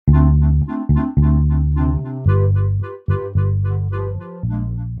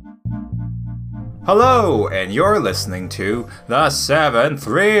Hello, and you're listening to The Seventh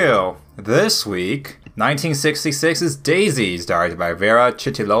Reel. This week, 1966's Daisies, directed by Vera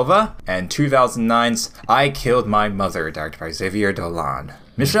Chytilova, and 2009's I Killed My Mother, directed by Xavier Dolan.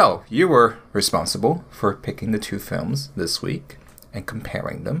 Michelle, you were responsible for picking the two films this week and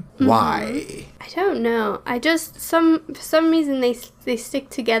comparing them. Why? I don't know. I just for some reason they stick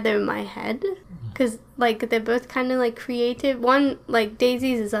together in my head because they're both kind of like creative. One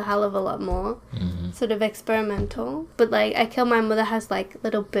Daisies is a hell of a lot more sort of experimental, but I Kill My Mother has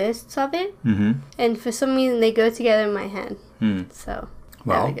little bursts of it, and for some reason they go together in my head. So.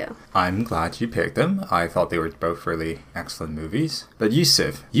 Well, there we go. I'm glad you picked them. I thought they were both really excellent movies. But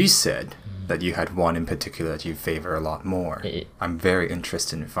Yusuf, you said that you had one in particular that you favor a lot more. I'm very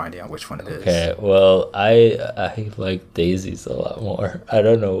interested in finding out which one it is. Okay, well, I like Daisies a lot more. I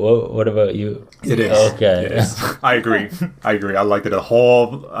don't know. What about you? It is. Okay. It is. I agree. I liked it a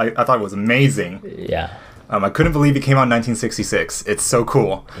whole... I thought it was amazing. Yeah. I couldn't believe it came out in 1966. It's so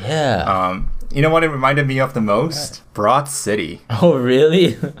cool. Yeah. You know what it reminded me of the most? Broad City. Oh,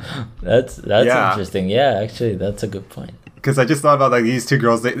 really? That's interesting. Yeah, actually, that's a good point. Because I just thought about these two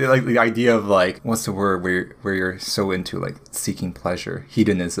girls. They like the idea of what's the word where you're so into seeking pleasure,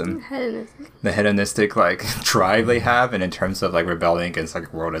 hedonism. The hedonistic drive they have, and in terms of rebelling against a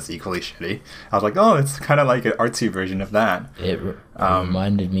world that's equally shitty. I was like, oh, it's kind of like an artsy version of that. It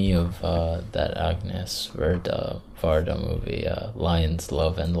reminded me of that Agnes Varda movie, Lions,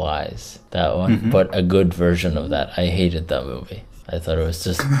 Love and Lies. That one, but a good version of that. I hated that movie. I thought it was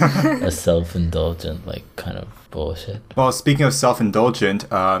just a self-indulgent kind of bullshit. Well, speaking of self-indulgent,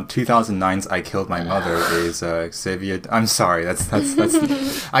 2009's I Killed My Mother is Xavier... I'm sorry, that's I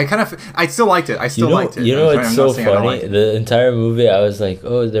still liked it. You know, it's so funny. The entire movie, I was like,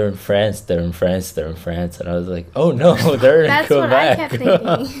 oh, they're in France. And I was like, oh no, they're in Quebec. That's what I kept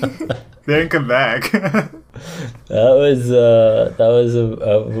thinking. They didn't come back. That was a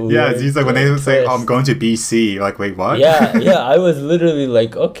yeah. He's when they say, "Oh, I'm going to BC," you're like, wait, what? Yeah. I was literally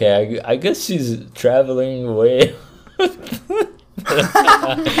like, okay, I guess she's traveling away. I'm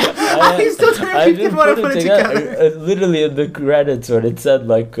still trying to put it together. Literally in the credits when it said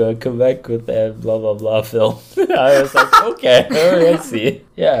Quebec with a blah blah blah film, I was like, okay, I see.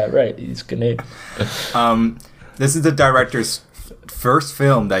 Yeah, right. He's Canadian. This is the director's first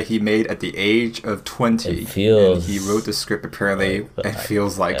film that he made at the age of 20. And he wrote the script apparently. It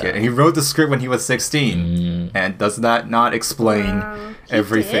feels like it. And he wrote the script when he was 16. And does that not explain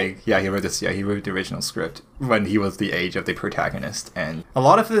everything? Yeah, he wrote this. Yeah, he wrote the original script when he was the age of the protagonist. And a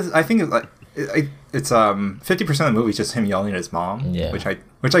lot of this, I think, it's 50% of the movie is just him yelling at his mom. Yeah. Which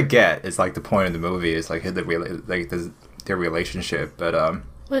I get is the point of the movie is their relationship, but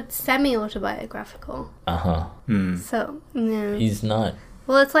Well, it's semi-autobiographical. So, no. He's not.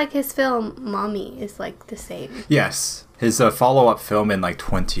 Well, it's his film, Mommy, is the same. Yes. His follow-up film in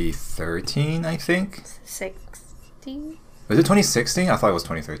 2013, I think? 16? Was it 2016? I thought it was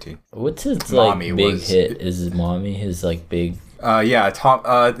 2013. What's his big hit? Is Mommy his big...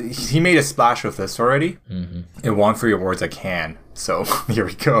 Yeah, he made a splash with this already. It won 3 awards at Cannes. So here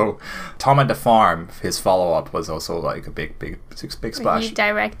we go. Tom at the Farm, his follow-up was also a big splash. He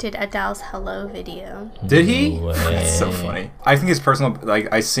directed Adele's Hello video. Did he? No way. That's so funny. I think his personal,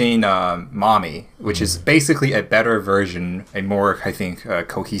 I've seen Mommy, which is basically a better version, a more, I think,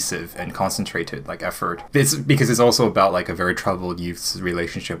 cohesive and concentrated effort. It's because it's also about a very troubled youth's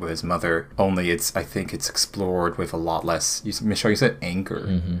relationship with his mother. Only I think it's explored with a lot less. Michelle, you said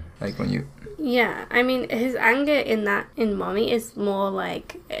anger, when you. Yeah, I mean, his anger in Mommy is more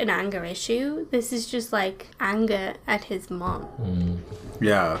an anger issue. This is just anger at his mom.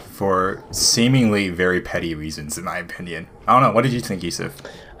 Yeah, for seemingly very petty reasons, in my opinion. I don't know. What did you think, Yusuf?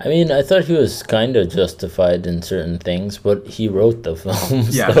 I mean, I thought he was kind of justified in certain things, but he wrote the film,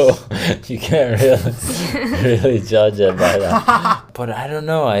 yes. So you can't really judge it by that. But I don't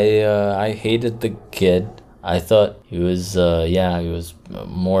know. I hated the kid. I thought he was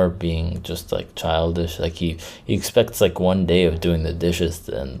more being just childish. He expects one day of doing the dishes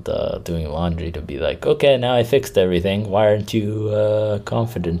and doing laundry to be okay, now I fixed everything. Why aren't you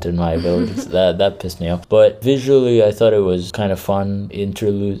confident in my abilities? that pissed me off. But visually, I thought it was kind of fun.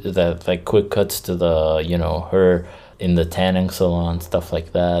 Interlude that quick cuts to the her in the tanning salon, stuff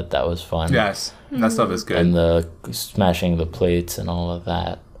like that. That was fun. Yes, that stuff is good. And the smashing the plates and all of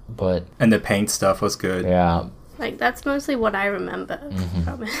that. And the paint stuff was good. Yeah. That's mostly what I remember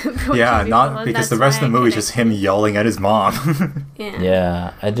from yeah, not because the rest of the movie is just him yelling at his mom.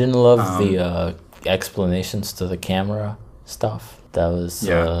 Yeah, I didn't love the explanations to the camera stuff. That was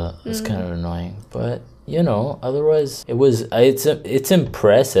kind of annoying. But you know, otherwise it's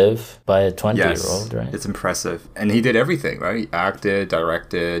impressive by a 20-year-old, right? It's impressive. And he did everything, right? He acted,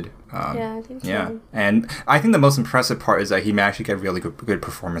 directed. I think so. Yeah, and I think the most impressive part is that he managed to get really good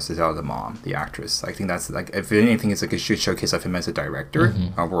performances out of the mom, the actress. I think that's like, if anything, it's like a showcase of him as a director,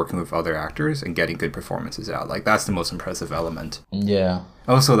 working with other actors and getting good performances out. Like, that's the most impressive element. Yeah.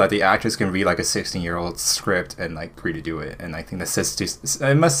 Also, that the actress can read like a 16-year-old script and like agree to do it, and I think that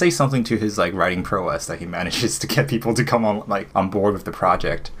it must say something to his like writing prowess that he manages to get people to come on board with the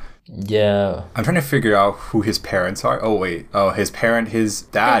project. Yeah. I'm trying to figure out who his parents are. Oh, wait. Oh, his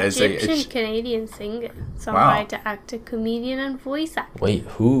dad is Egyptian Canadian singer, songwriter, actor, comedian, and voice actor. Wait,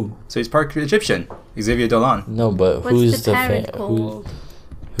 who? So he's part Egyptian. Xavier Dolan. No, but who's the parent called?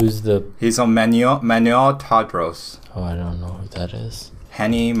 Who's the... He's on Manuel Tadros. Oh, I don't know who that is.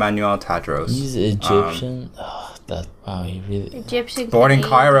 Hani Manuel Tadros. He's Egyptian? He really... Egyptian Born in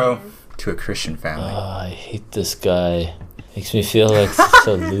Cairo to a Christian family. I hate this guy. Makes me feel like such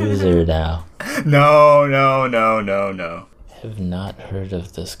a loser now. No. I have not heard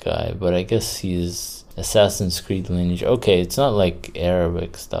of this guy, but I guess he's Assassin's Creed lineage. Okay, it's not like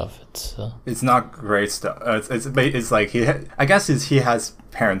Arabic stuff. It's not great stuff. It's like I guess he has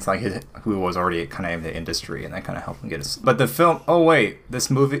parents like who was already kind of in the industry, and that kind of helped him get his. But the film. Oh wait, this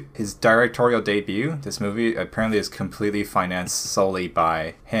movie, his directorial debut. This movie apparently is completely financed solely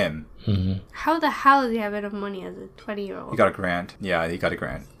by him. Mm-hmm. How the hell does he have enough money as a 20-year-old? He got a grant. Yeah, he got a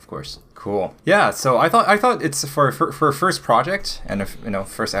grant, of course. Cool. Yeah, so I thought it's for a first project and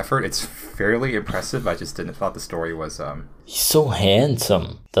first effort, it's fairly impressive. I just didn't thought the story was He's so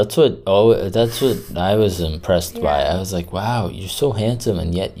handsome. That's what I was impressed by. I was like, wow, you're so handsome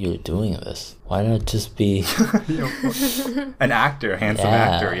and yet you're doing this. Why not just be an actor, handsome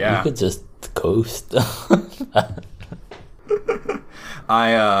actor, yeah. You could just coast.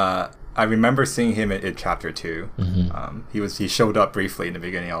 I remember seeing him in chapter 2. Mm-hmm. He showed up briefly in the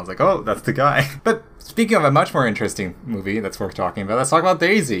beginning. I was like, oh, that's the guy. But speaking of a much more interesting movie that's worth talking about, let's talk about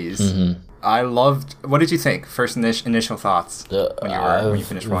Daisies. Mm-hmm. I loved. What did you think? First initial thoughts when you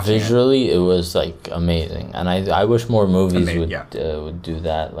finished watching visually, it was like amazing, and I wish more movies would do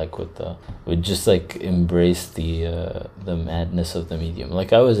that, like would just like embrace the madness of the medium.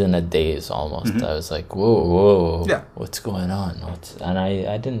 Like, I was in a daze almost. Mm-hmm. I was like, whoa, what's going on? And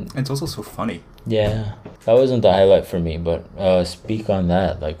I didn't. It's also so funny. Yeah, that wasn't the highlight for me, but speak on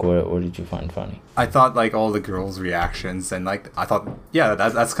that. Like, what did you find funny? I thought like all the girls' reactions, and like I thought,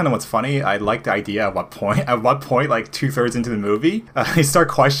 that's kind of what's funny. I like the idea at what point, like 2/3 into the movie, they start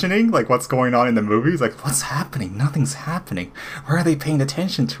questioning like what's going on in the movie. It's like, what's happening? Nothing's happening. Why are they paying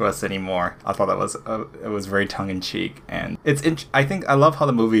attention to us anymore? I thought that was it was very tongue in cheek, and I think I love how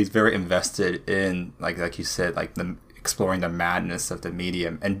the movie is very invested in like you said, like exploring the madness of the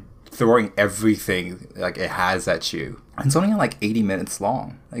medium and throwing everything like it has at you. And it's only like 80 minutes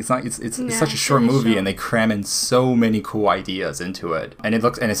long. Like, it's such a short movie, and they cram in so many cool ideas into it. And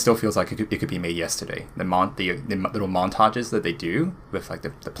it still feels like it could be made yesterday. The little montages that they do with like the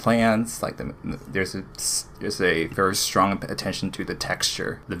plants, like there's a very strong attention to the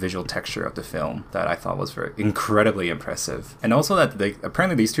texture, the visual texture of the film that I thought was very incredibly impressive. And also that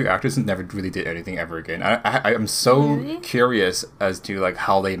apparently these two actors never really did anything ever again. I'm so curious as to like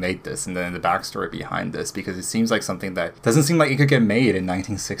how they made this and then the backstory behind this, because it seems like something that doesn't seem like it could get made in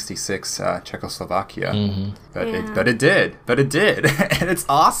 1966 Czechoslovakia. Mm-hmm. But it did, and it's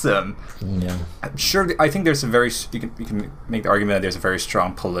awesome. Yeah, I'm sure. I think there's you can make the argument that there's a very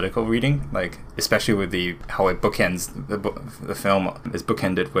strong political reading, like especially with how it bookends the film is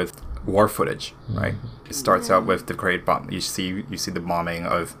bookended with war footage, right? It starts out with the great bomb. You see the bombing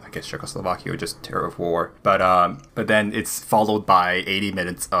of, I guess, Czechoslovakia, or just terror of war. But then it's followed by 80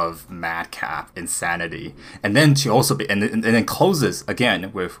 minutes of madcap insanity, and then and then closes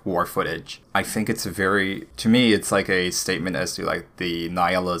again with war footage. I think it's to me, it's like a statement as to like the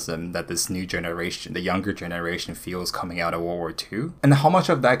nihilism that this new generation, the younger generation, feels coming out of World War II, and how much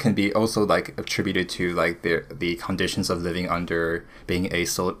of that can be also like attributed to like the conditions of living under being a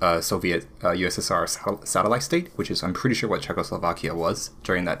Soviet USSR satellite state, which is, I'm pretty sure, what Czechoslovakia was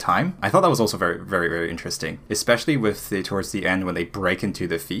during that time. I thought that was also very, very, very interesting, especially with towards the end when they break into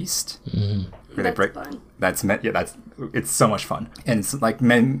the feast. Mm-hmm. Fun. It's so much fun, and it's like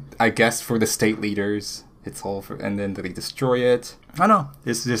I guess for the state leaders, it's all and then they destroy it. I don't know.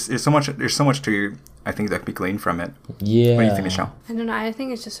 There's so much to, I think, that can be gleaned from it. Yeah. What do you think, Michelle? I don't know. I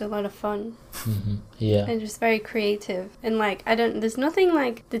think it's just a lot of fun. Mm-hmm. Yeah. And just very creative. And like, there's nothing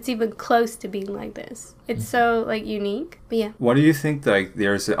like that's even close to being like this. It's so like unique. But yeah. What do you think, like,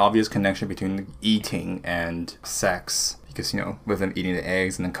 there's an obvious connection between eating and sex? because with them eating the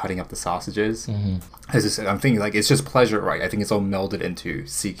eggs and then cutting up the sausages. I'm thinking like it's just pleasure, right? I think it's all melded into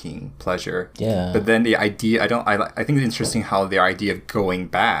seeking pleasure. Yeah. But then the idea, I think it's interesting how the idea of going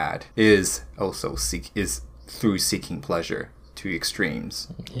bad is also through seeking pleasure to extremes.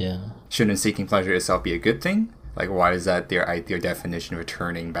 Yeah. Shouldn't seeking pleasure itself be a good thing? Like, why is that their definition of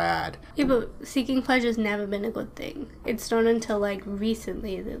turning bad? Yeah, but seeking pleasure's never been a good thing. It's not until, like,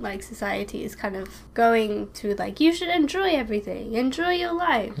 recently that, like, society is kind of going to, like, you should enjoy everything. Enjoy your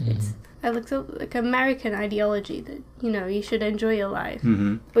life. It's like American ideology that, you should enjoy your life.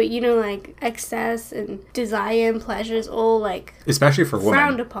 But, like, excess and desire and pleasure is all, like... Especially for women.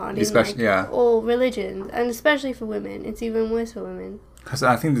 Frowned upon in, all religions. And especially for women. It's even worse for women. Because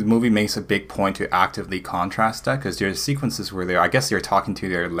I think the movie makes a big point to actively contrast that, because there's sequences where I guess they're talking to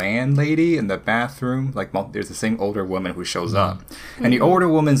their landlady in the bathroom. Like, there's the same older woman who shows up. And the older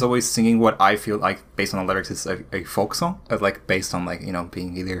woman's always singing what I feel like, based on the lyrics, is a folk song. Like, based on, like,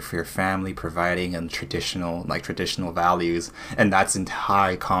 being there for your family, providing, and traditional values. And that's in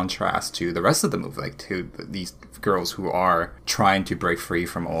high contrast to the rest of the movie, like, to these girls who are trying to break free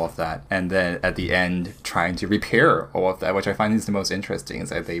from all of that. And then, at the end, trying to repair all of that, which I find is the most interesting. Is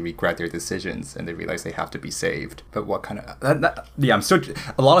that they regret their decisions and they realize they have to be saved. But what kind of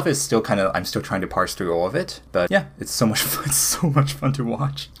a lot of it is still I'm still trying to parse through all of it. But yeah, it's so much fun. It's so much fun to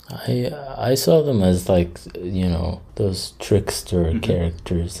watch. I saw them as like those trickster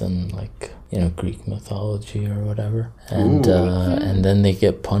characters in like Greek mythology or whatever, and then they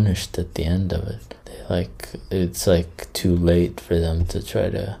get punished at the end of it. It's like too late for them to try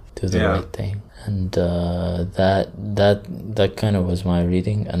to do the right thing. And that kind of was my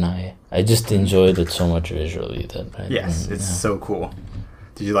reading, and I just enjoyed it so much visually it's so cool.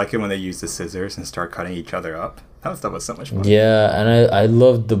 Did you like it when they used the scissors and start cutting each other up? That was so much fun. Yeah, and I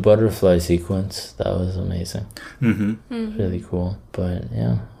loved the butterfly sequence. That was amazing. Really cool. But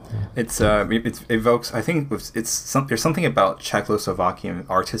yeah. It evokes. I think there's something about Czechoslovakian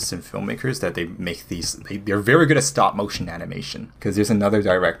artists and filmmakers that they make these. They're very good at stop motion animation. Because there's another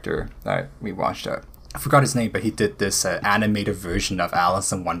director that we watched. I forgot his name, but he did this animated version of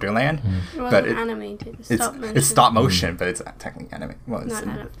Alice in Wonderland. But animated. It's stop motion, but it's technically animated. Well,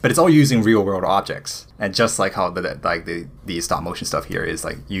 but it's all using real world objects, and just like how the stop motion stuff here is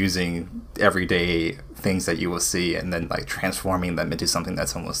like using everyday things that you will see and then like transforming them into something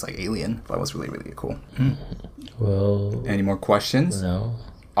that's almost like alien. That was really, really cool. Well, any more questions? No.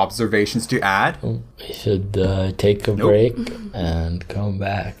 Observations to add? We should take a break and come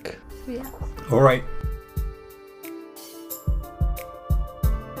back. Yeah. All right.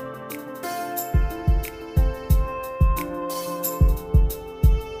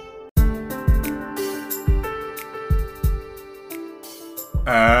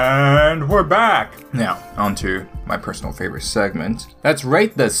 And we're back. Now, on to my personal favorite segment. Let's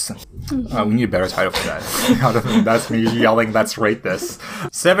rate this. We need a better title for that. That's me yelling, let's rate this.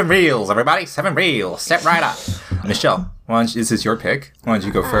 7 reels, everybody. 7 reels. Step right up. Michelle, this is your pick. Why don't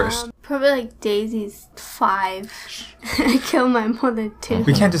you go first? Probably like Daisy's 5. I kill my mother too.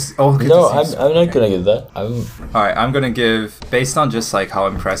 We can't just... I'm not gonna give that. Alright, I'm gonna give... Based on just like how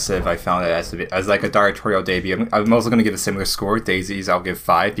impressive I found it as like a directorial debut, I'm also gonna give a similar score. Daisy's I'll give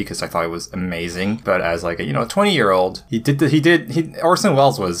 5 because I thought it was amazing. But as like a 20-year-old, Orson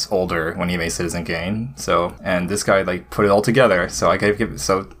Welles was older when he made Citizen Kane. So, and this guy like put it all together. So I gave it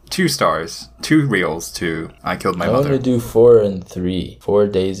 2 stars, 2 reels to I Killed My Mother. I'm gonna do 4 and 3. 4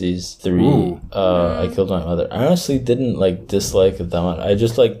 Daisies, 3 I Killed My Mother. I honestly didn't like dislike it that much. I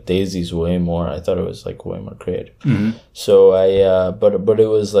just like Daisies way more. I thought it was like way more creative. So but it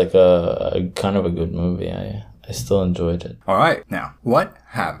was like a kind of a good movie. I still enjoyed it. All right, now what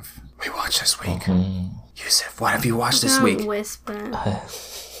have we watched this week? Yusuf, what have you watched this week? Whisper.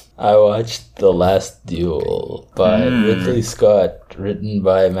 I watched The Last Duel by Ridley Scott, written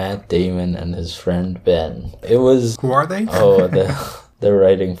by Matt Damon and his friend Ben. It was... Who are they? They're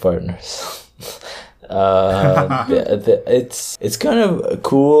writing partners. It's kind of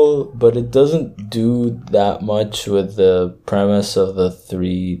cool, but it doesn't do that much with the premise of the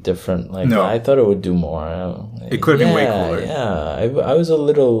 3 different... I thought it would do more. It could have been way cooler. Yeah, I was a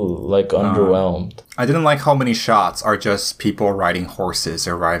little underwhelmed. I didn't like how many shots are just people riding horses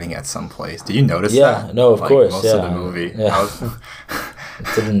arriving at some place. Did you notice that? Yeah, no, of course. Most of the movie. Yeah.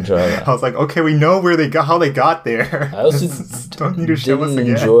 I didn't enjoy that. I was like, okay, we know how they got there. I also don't need to show us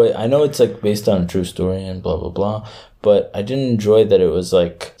again. I know it's like based on a true story and blah blah blah, but I didn't enjoy that it was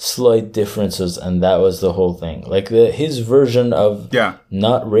like slight differences and that was the whole thing. Like his version of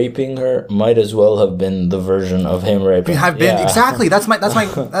not raping her might as well have been the version of him raping. Exactly.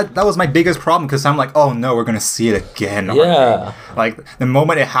 That was my biggest problem, because I'm like, oh no, we're gonna see it again. Yeah. Like the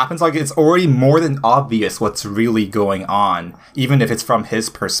moment it happens, like it's already more than obvious what's really going on, even if it's from his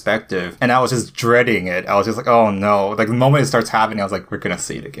perspective. And I was just dreading it. I was just like, oh no. Like the moment it starts happening, I was like, we're gonna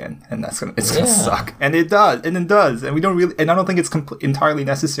see it again, and it's gonna suck. And it does, and we don't really, and I don't think it's entirely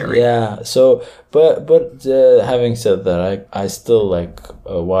necessary. Yeah. So, but having said that, I still like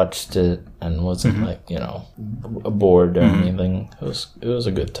watched it and wasn't like, you know, bored or anything. It was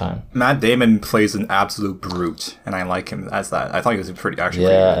a good time. Matt Damon plays an absolute brute, and I like him as that. I thought he was pretty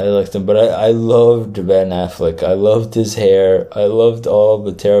good. I liked him, but I loved Ben Affleck. I loved his hair. I loved all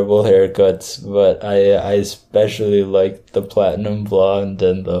the terrible haircuts, but I especially liked the platinum blonde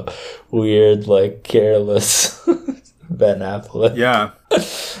and the weird, like, careless Ben Affleck. Yeah.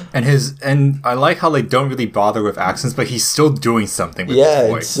 And I like how they don't really bother with accents, but he's still doing something with his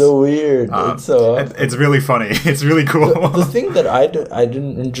voice. It's so weird. It's really funny. It's really cool. The thing that I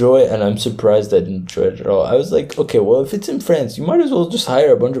didn't enjoy, and I'm surprised I didn't enjoy it at all, I was like, okay, well, if it's in France, you might as well just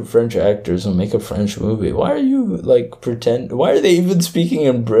hire a bunch of French actors and make a French movie. Why are you, like, why are they even speaking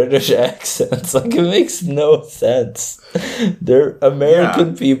in British accents? Like, it makes no sense. They're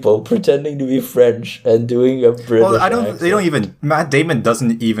American people pretending to be French and doing a British accent. Matt Damon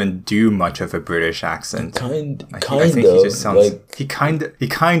doesn't even do much of a British accent. I think he just sounds like he kind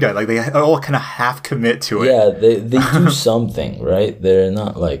of like they all kind of half commit to it. Yeah, they do something, right? They're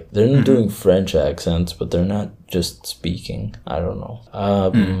not doing French accents, but they're not just speaking. I don't know.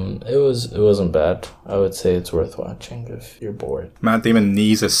 It wasn't bad. I would say it's worth watching if you're bored. Matt Damon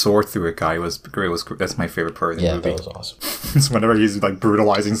knees a sword through a guy was great. That's my favorite part of the movie. Yeah, that was awesome. It's whenever he's like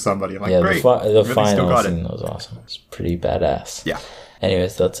brutalizing somebody. I'm like, great. The final scene was awesome. It's pretty badass. Yeah.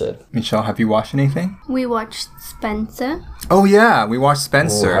 Anyways, that's it. Michelle, have you watched anything? We watched Spencer. Oh yeah, we watched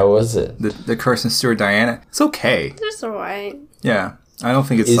Spencer. Oh, how was it? The Kirsten Stewart Diana. It's okay. It's alright. Yeah. I don't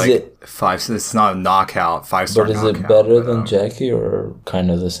think it's 5. It's not a knockout. 5-star knockout. But is it better than Jackie, or kind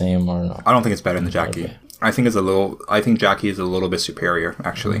of the same, or no? I don't think it's better than Jackie. Okay. I think Jackie is a little bit superior,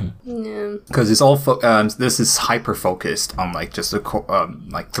 actually. Yeah. Because it's all this is hyper focused on like just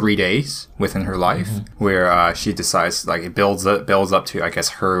like 3 days within her life, where she decides, like, it builds up to, I guess,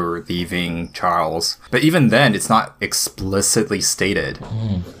 her leaving Charles. But even then, it's not explicitly stated.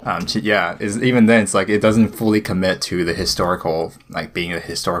 Even then, it's like it doesn't fully commit to the historical, like being a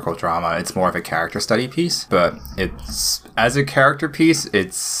historical drama. It's more of a character study piece. But it's, as a character piece,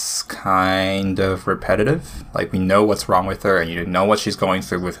 it's kind of repetitive. Like, we know what's wrong with her, and you know what she's going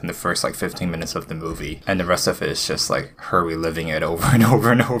through within the first, like, 15 minutes of the movie. And the rest of it is just, like, her reliving it over and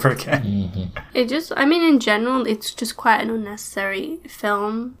over and over again. In general, it's just quite an unnecessary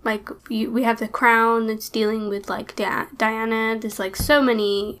film. Like, we have The Crown that's dealing with, like, Diana. There's, like, so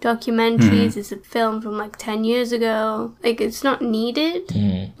many documentaries. It's a film from, like, 10 years ago. Like, it's not needed.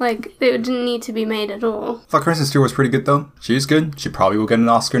 Like, it didn't need to be made at all. I thought Kristen Stewart was pretty good, though. She's good. She probably will get an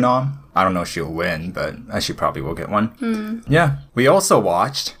Oscar nom. I don't know if she'll win, but she probably will get one. Yeah. We also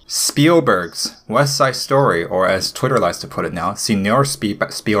watched Spielberg's West Side Story, or as Twitter likes to put it now, Señor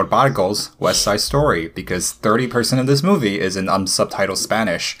Spielberg's West Side Story, because 30% of this movie is in unsubtitled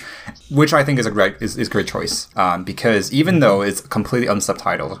Spanish, which I think is a great choice. Because even though it's completely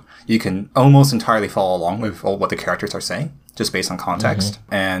unsubtitled, you can almost entirely follow along with all what the characters are saying, just based on context.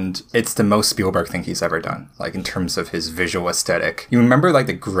 And it's the most Spielberg thing he's ever done, like, in terms of his visual aesthetic. You remember, like,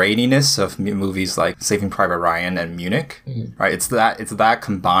 the graininess of movies like Saving Private Ryan and Munich, right? It's that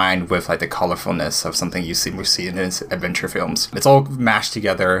combined with, like, the colorfulness of something we see in his adventure films. It's all mashed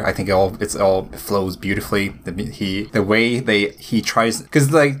together. I think it all flows beautifully. The way he tries,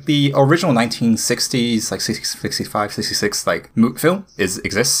 because, like, the original 1960s, like 65, 66, like, film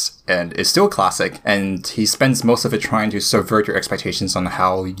exists and is still a classic, and he spends most of it trying to subvert your expectations on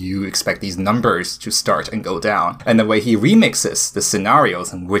how you expect these numbers to start and go down. And the way he remixes the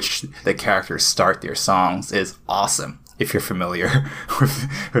scenarios in which the characters start their songs is awesome, if you're familiar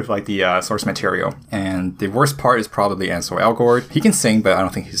with like the source material. And the worst part is probably Ansel Elgort. He can sing, but I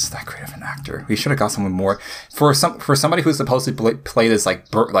don't think he's that great of an actor. We should have got someone more for somebody who's supposed to play this like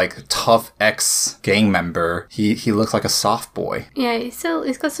tough ex gang member. He looks like a soft boy. Yeah,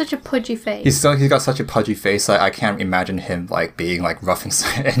 he's got such a pudgy face. He's got such a pudgy face. I can't imagine him like being like roughing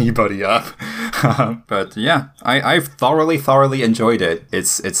anybody up. But yeah, I've thoroughly enjoyed it.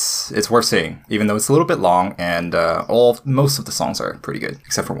 It's worth seeing, even though it's a little bit long, and all most of the songs are pretty good,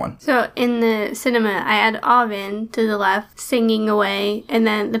 except for one. So in the cinema, I had Arvin to the left singing away, and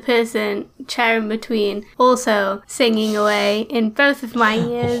then the person chair in between also singing away in both of my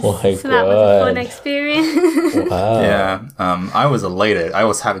ears. Oh my so that was a fun experience. Wow. Yeah, I was elated. I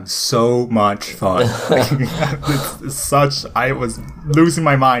was having so much fun. I was losing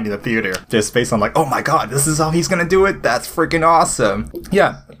my mind in the theater just based on like, oh my god, this is how he's gonna do it. That's freaking awesome.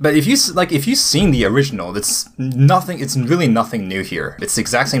 Yeah, but if you've seen the original, it's really nothing new here. It's the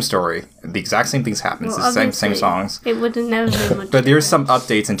exact same story. The exact same things happen. It's the same songs. It would have never been much. But there's some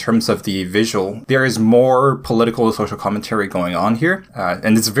updates in terms of the visual. There is more political social commentary going on here,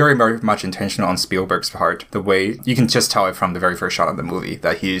 and it's very, very much intentional on Spielberg's part. The way you can just tell it from the very first shot of the movie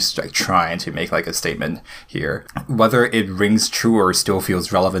that he's like trying to make like a statement here. Whether it rings true or still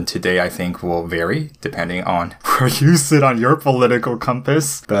feels relevant today, I think will vary depending on where you sit on your political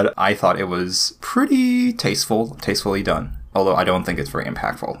compass. But I thought it was pretty tastefully done. Although I don't think it's very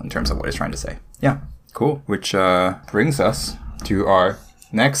impactful in terms of what it's trying to say. Yeah, cool. Which brings us to our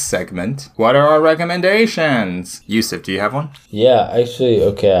next segment. What are our recommendations? Yusuf, do you have one? Yeah, actually,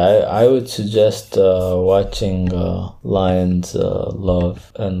 okay. I would suggest watching Lions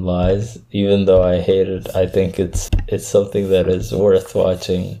Love and Lies. Even though I hate it, I think it's something that is worth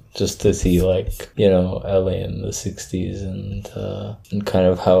watching just to see, like, you know, LA in the 60s and kind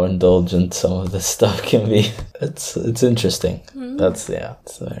of how indulgent some of this stuff can be. It's interesting. Mm-hmm. That's there.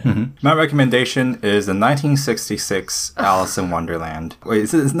 Mm-hmm. My recommendation is the 1966 Alice in Wonderland. Wait,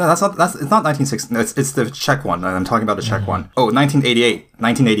 it's not 1960. It's the Czech one. I'm talking about the Czech one. Oh,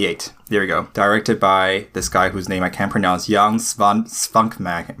 1988. There we go. Directed by this guy whose name I can't pronounce, Jan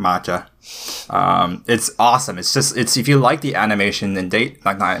Svankmaja. It's awesome. It's if you like the animation and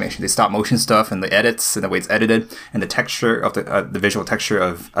the stop motion stuff and the edits and the way it's edited and the texture of the visual texture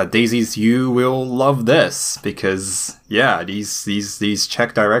of Daisies, you will love this because these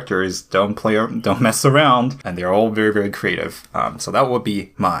Czech directors don't mess around and they're all very, very creative. So that would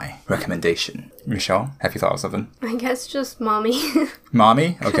be my recommendation. Michelle, have you thought of something? I guess just Mommy.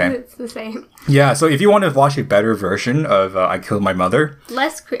 Mommy? Okay. It's the same. Yeah, so if you want to watch a better version of I Killed My Mother.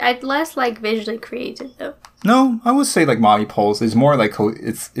 I'd less like visually created though. No, I would say like Mommy Pulse is more like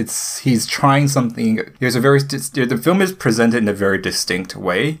he's trying something. The film is presented in a very distinct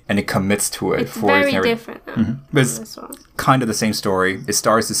way and it commits to it. It's very different. Mm-hmm. But it's kind of the same story. It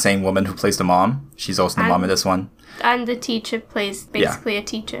stars the same woman who plays the mom. She's also the mom in this one. And the teacher plays basically a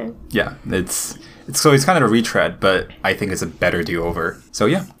teacher. Yeah, it's kind of a retread, but I think it's a better do-over. So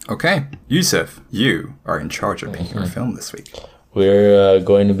yeah, okay. Yusuf, you are in charge of picking our film this week. We're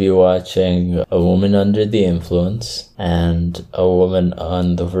going to be watching A Woman Under the Influence and A Woman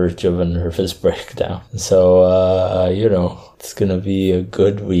on the Verge of a Nervous Breakdown. So, it's going to be a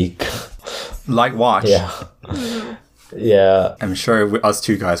good week. Light watch. Yeah. Yeah. I'm sure us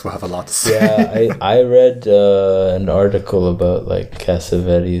two guys will have a lot to say. Yeah, I read an article about like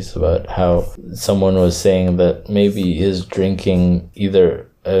Cassavetes, about how someone was saying that maybe his drinking either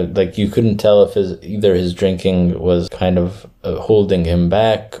you couldn't tell if his drinking was kind of holding him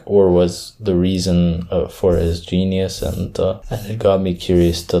back or was the reason for his genius, and it got me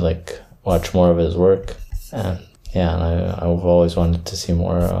curious to like watch more of his work. And I've always wanted to see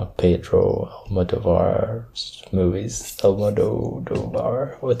more Pedro Almodovar movies.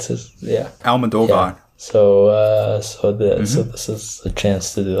 Almodovar, what's his? Yeah, Almodovar. Yeah. So this is a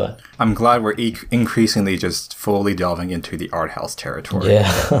chance to do that. I'm glad we're increasingly just fully delving into the art house territory.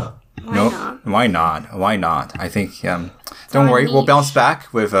 Yeah. Why not? I think, don't worry, we'll bounce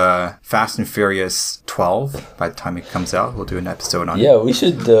back with Fast and Furious 12 by the time it comes out. We'll do an episode on it. Yeah, we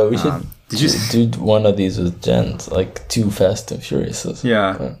should do one of these with Jen, like 2 Fast and Furiouses.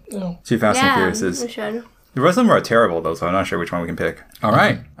 Yeah. 2 Fast and Furiouses. We should. The rest of them are terrible, though, so I'm not sure which one we can pick. All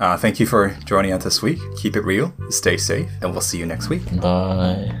right. Thank you for joining us this week. Keep it real, stay safe, and we'll see you next week.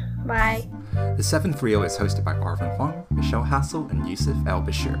 Bye. Bye. The 7th Reel is hosted by Arvin Huang, Michelle Hassel, and Yusuf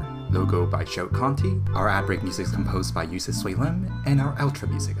El-Bashir. Logo by Joe Conti. Our ad break music is composed by Yusuf Suilim, and our outro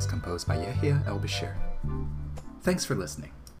music is composed by Yahya El-Bashir. Thanks for listening.